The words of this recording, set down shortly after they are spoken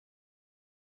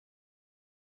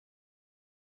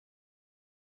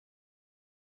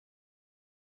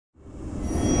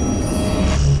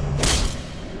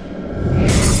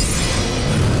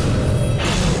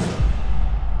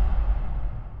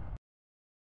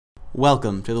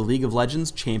Welcome to the League of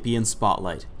Legends Champion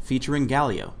Spotlight, featuring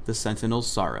Galio, the Sentinel's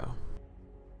Sorrow.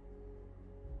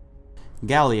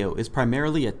 Galio is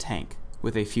primarily a tank,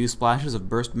 with a few splashes of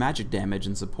burst magic damage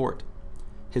and support.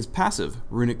 His passive,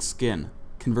 Runic Skin,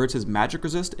 converts his magic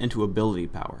resist into ability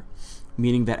power,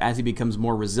 meaning that as he becomes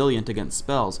more resilient against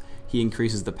spells, he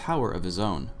increases the power of his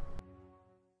own.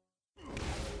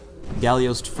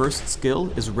 Galio's first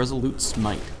skill is Resolute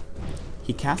Smite.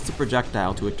 He casts a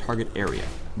projectile to a target area,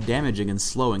 damaging and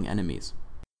slowing enemies.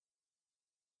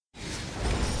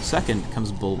 Second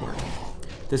comes Bulwark.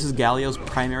 This is Galio's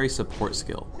primary support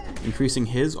skill, increasing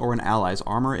his or an ally's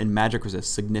armor and magic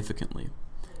resist significantly.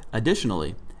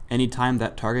 Additionally, any time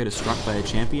that target is struck by a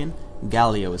champion,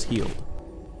 Galio is healed.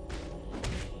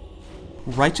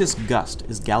 Righteous Gust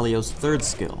is Galio's third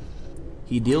skill.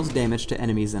 He deals damage to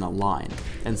enemies in a line,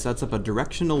 and sets up a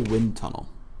directional wind tunnel.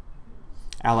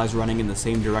 Allies running in the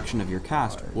same direction of your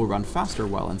cast will run faster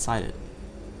while inside it.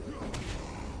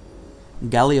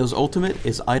 Galio's ultimate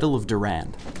is Idol of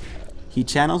Durand. He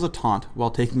channels a taunt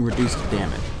while taking reduced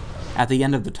damage. At the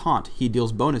end of the taunt, he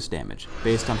deals bonus damage,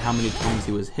 based on how many times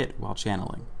he was hit while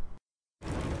channeling.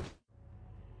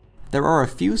 There are a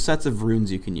few sets of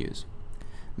runes you can use.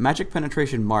 Magic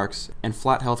Penetration Marks and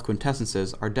Flat Health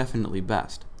Quintessences are definitely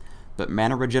best, but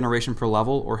Mana Regeneration per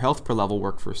level or Health per level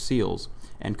work for seals,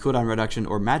 and Cooldown Reduction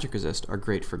or Magic Resist are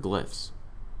great for glyphs.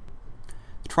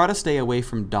 Try to stay away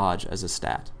from Dodge as a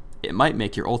stat. It might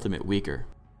make your ultimate weaker.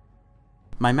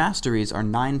 My masteries are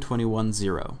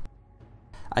 9-21-0.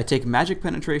 I take Magic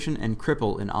Penetration and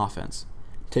Cripple in offense,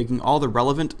 taking all the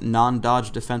relevant non-dodge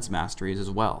defense masteries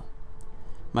as well.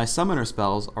 My summoner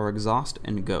spells are Exhaust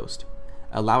and Ghost,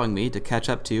 allowing me to catch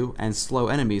up to and slow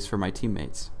enemies for my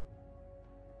teammates.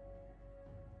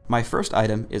 My first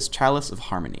item is Chalice of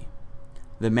Harmony.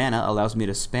 The mana allows me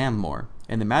to spam more,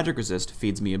 and the magic resist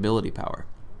feeds me ability power.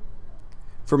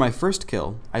 For my first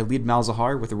kill, I lead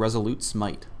Malzahar with Resolute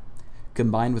Smite.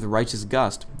 Combined with Righteous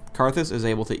Gust, Karthus is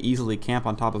able to easily camp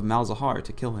on top of Malzahar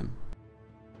to kill him.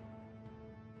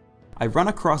 I run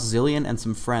across Zilean and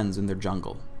some friends in their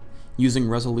jungle. Using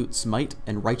Resolute Smite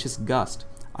and Righteous Gust,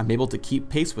 I'm able to keep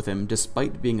pace with him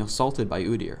despite being assaulted by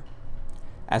Udyr.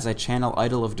 As I channel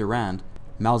Idol of Durand,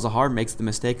 Malzahar makes the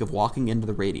mistake of walking into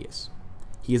the radius.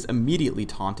 He is immediately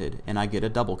taunted, and I get a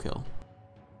double kill.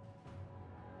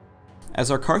 As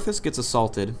our Karthus gets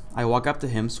assaulted, I walk up to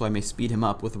him so I may speed him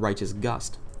up with Righteous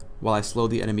Gust, while I slow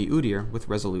the enemy Udyr with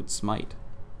Resolute Smite.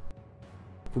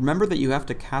 Remember that you have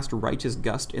to cast Righteous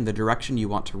Gust in the direction you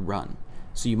want to run,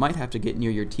 so you might have to get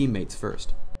near your teammates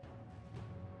first.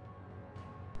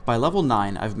 By level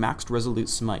 9, I've maxed Resolute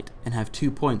Smite, and have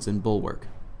 2 points in Bulwark.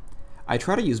 I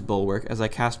try to use Bulwark as I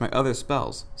cast my other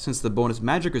spells, since the bonus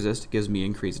magic resist gives me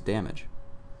increased damage.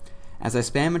 As I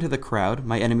spam into the crowd,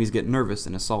 my enemies get nervous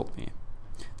and assault me.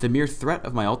 The mere threat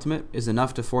of my ultimate is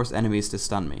enough to force enemies to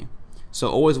stun me, so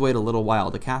always wait a little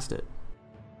while to cast it.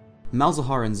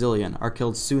 Malzahar and Zilean are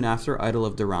killed soon after Idol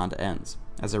of Durand ends,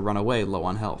 as I run away low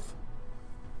on health.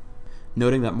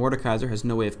 Noting that Mordekaiser has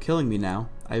no way of killing me now,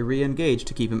 I re-engage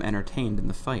to keep him entertained in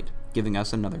the fight, giving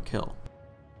us another kill.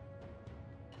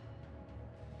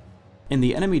 In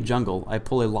the enemy jungle, I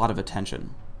pull a lot of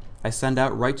attention. I send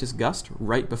out Righteous Gust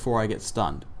right before I get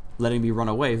stunned, letting me run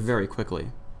away very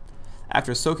quickly.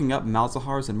 After soaking up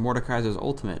Malzahar's and Mordekaiser's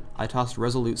ultimate, I toss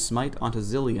Resolute Smite onto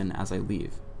Zilean as I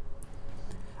leave.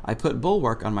 I put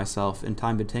Bulwark on myself in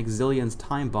time to tank Zilean's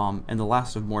Time Bomb and the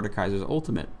last of Mordekaiser's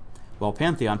ultimate, while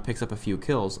Pantheon picks up a few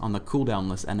kills on the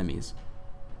cooldownless enemies.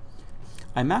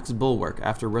 I max Bulwark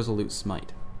after Resolute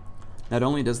Smite. Not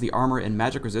only does the armor and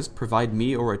magic resist provide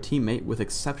me or a teammate with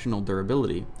exceptional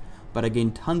durability, but I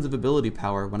gain tons of ability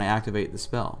power when I activate the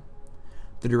spell.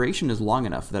 The duration is long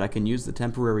enough that I can use the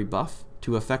temporary buff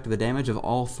to affect the damage of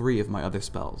all 3 of my other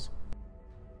spells.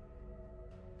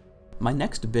 My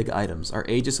next big items are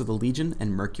Aegis of the Legion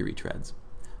and Mercury Treads,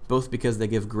 both because they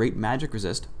give great magic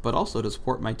resist, but also to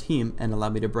support my team and allow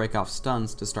me to break off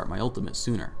stuns to start my ultimate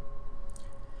sooner.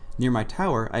 Near my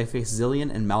tower, I face Zilean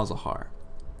and Malzahar.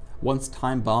 Once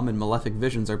Time Bomb and Malefic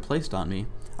Visions are placed on me,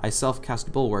 I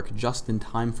self-cast Bulwark just in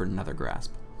time for Nether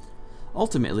Grasp.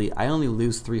 Ultimately, I only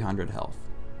lose 300 health.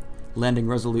 Landing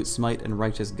Resolute Smite and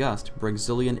Righteous Gust brings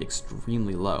Zilean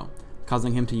extremely low,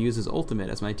 causing him to use his ultimate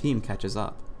as my team catches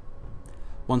up.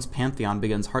 Once Pantheon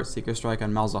begins Heartseeker Strike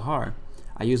on Malzahar,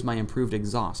 I use my improved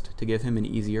Exhaust to give him an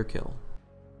easier kill.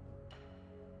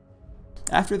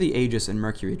 After the Aegis and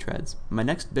Mercury Treads, my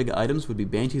next big items would be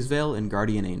Banshee's Veil and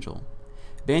Guardian Angel.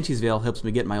 Banshee's Veil helps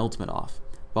me get my ultimate off,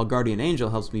 while Guardian Angel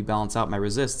helps me balance out my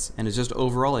resists and is just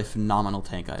overall a phenomenal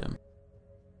tank item.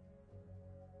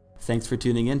 Thanks for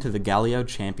tuning in to the Galio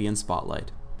Champion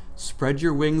Spotlight. Spread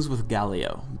your wings with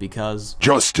Galio, because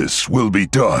justice will be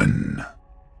done.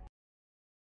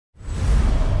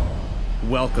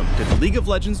 Welcome to the League of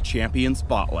Legends Champion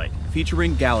Spotlight,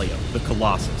 featuring Galio, the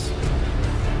Colossus.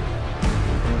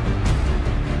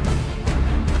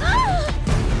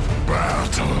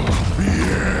 Battle,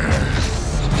 yes.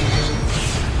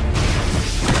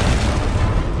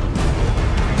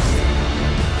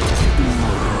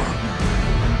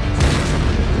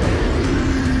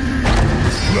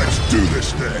 Let's do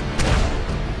this then.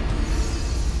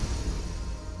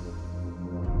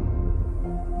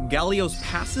 Galio's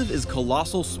passive is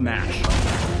Colossal Smash.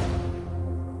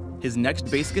 His next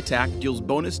basic attack deals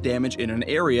bonus damage in an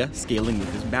area, scaling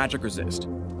with his magic resist.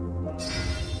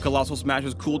 Colossal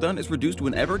Smash's cooldown is reduced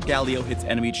whenever Galio hits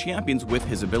enemy champions with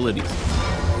his abilities.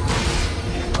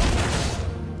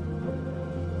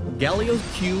 Galio's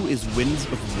Q is Winds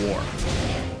of War.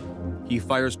 He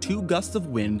fires 2 gusts of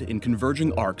wind in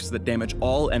converging arcs that damage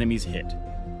all enemies hit.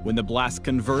 When the blasts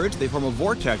converge, they form a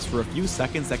vortex for a few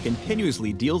seconds that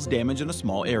continuously deals damage in a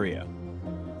small area.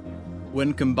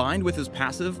 When combined with his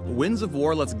passive, Winds of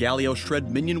War lets Galio shred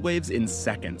minion waves in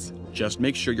seconds. Just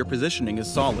make sure your positioning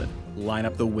is solid. Line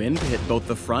up the wind to hit both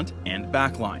the front and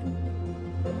back line.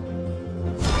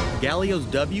 Galio's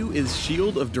W is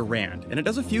Shield of Durand, and it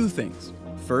does a few things.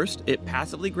 First, it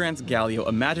passively grants Galio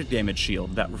a magic damage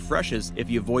shield that refreshes if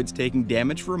he avoids taking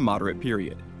damage for a moderate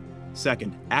period.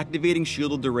 Second, activating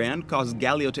Shield of Durand causes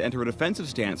Galio to enter a defensive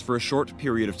stance for a short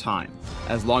period of time.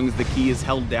 As long as the key is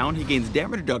held down, he gains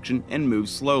damage reduction and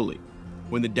moves slowly.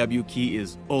 When the W key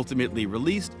is ultimately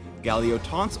released, Galio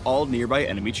taunts all nearby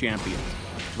enemy champions.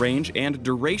 Range and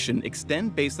duration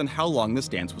extend based on how long the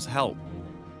stance was held.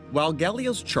 While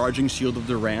Galio's charging Shield of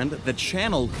Durand, the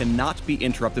channel cannot be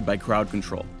interrupted by crowd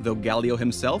control, though Galio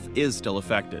himself is still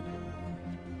affected.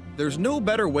 There's no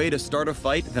better way to start a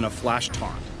fight than a flash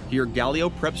taunt. Here, Galio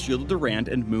preps Shield of Durand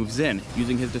and moves in,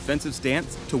 using his defensive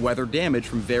stance to weather damage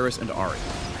from Varus and Ahri.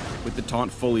 With the taunt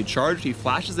fully charged, he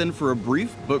flashes in for a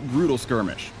brief but brutal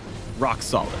skirmish. Rock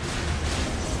solid.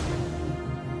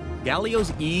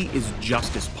 Galio's E is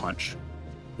Justice Punch.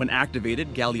 When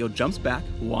activated, Galio jumps back,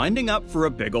 winding up for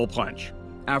a big ol' punch.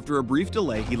 After a brief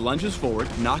delay, he lunges forward,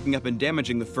 knocking up and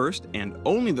damaging the first, and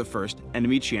only the first,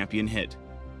 enemy champion hit.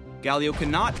 Galio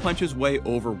cannot punch his way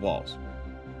over walls,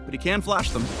 but he can flash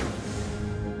them.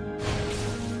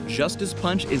 Justice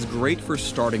Punch is great for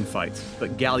starting fights,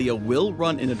 but Galio will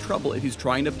run into trouble if he's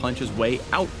trying to punch his way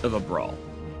out of a brawl.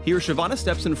 Here, Shyvana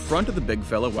steps in front of the big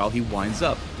fella while he winds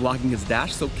up, blocking his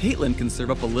dash so Caitlyn can serve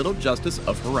up a little justice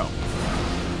of her own.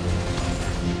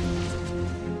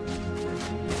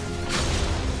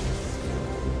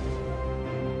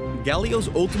 Galio's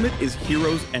ultimate is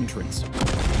Hero's Entrance.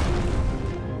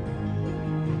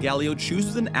 Galio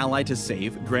chooses an ally to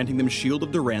save, granting them Shield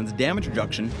of Durand's damage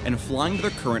reduction and flying to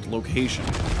their current location,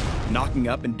 knocking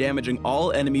up and damaging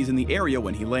all enemies in the area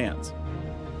when he lands.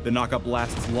 The knockup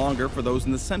lasts longer for those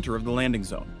in the center of the landing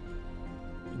zone.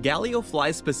 Galio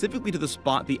flies specifically to the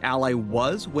spot the ally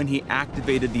was when he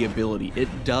activated the ability. It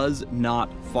does not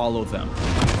follow them.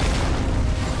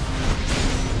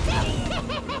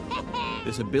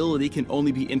 This ability can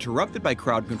only be interrupted by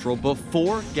crowd control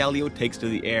before Galio takes to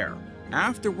the air.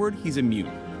 Afterward, he's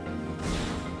immune.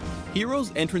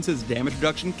 Hero's Entrance's damage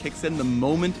reduction kicks in the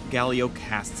moment Galio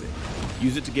casts it.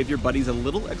 Use it to give your buddies a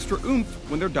little extra oomph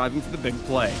when they're diving for the big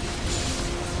play.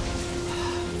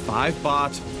 5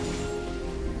 bot.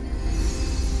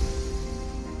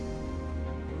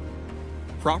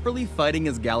 Properly fighting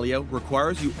as Galio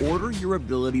requires you order your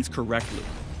abilities correctly.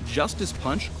 Justice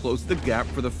Punch closes the gap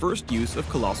for the first use of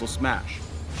Colossal Smash.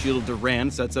 Shield of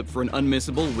Durand sets up for an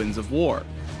unmissable Winds of War.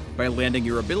 By landing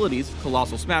your abilities,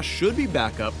 Colossal Smash should be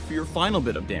back up for your final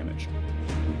bit of damage.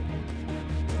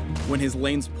 When his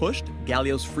lane's pushed,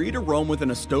 Galio's free to roam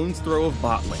within a stone's throw of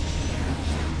bot lane.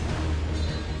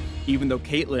 Even though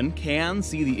Caitlyn can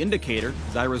see the indicator,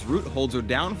 Zyra's root holds her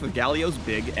down for Galio's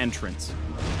big entrance.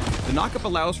 The knockup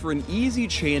allows for an easy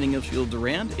chaining of Shield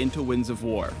Durand into Winds of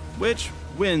War, which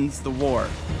wins the war.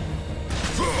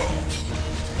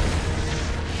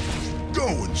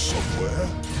 Going somewhere?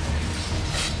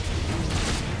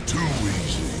 Too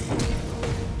easy.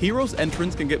 Hero's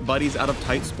Entrance can get buddies out of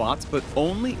tight spots, but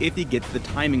only if he gets the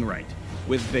timing right.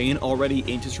 With Vayne already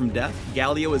inches from death,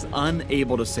 Galio is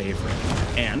unable to save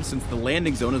her. And since the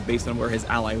landing zone is based on where his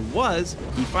ally was,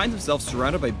 he finds himself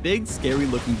surrounded by big,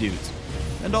 scary-looking dudes.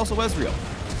 And also Ezreal.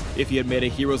 If he had made a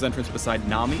Hero's Entrance beside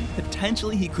Nami,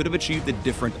 potentially he could have achieved a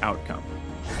different outcome.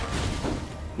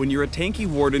 When you're a tanky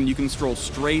Warden, you can stroll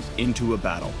straight into a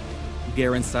battle.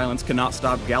 Garen's silence cannot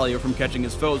stop Galio from catching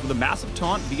his foes with a massive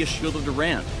taunt via Shield of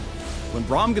Durand. When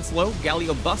Braum gets low,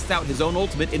 Galio busts out his own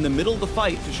ultimate in the middle of the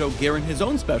fight to show Garen his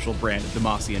own special brand of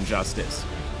Demacian justice.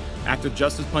 After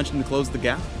Justice punching to close the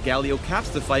gap, Galio caps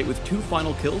the fight with 2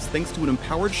 final kills thanks to an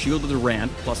empowered Shield of Durand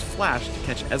plus Flash to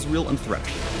catch Ezreal and Thresh.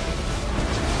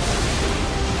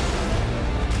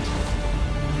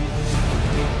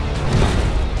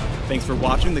 Thanks for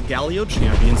watching the Galio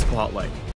Champion Spotlight.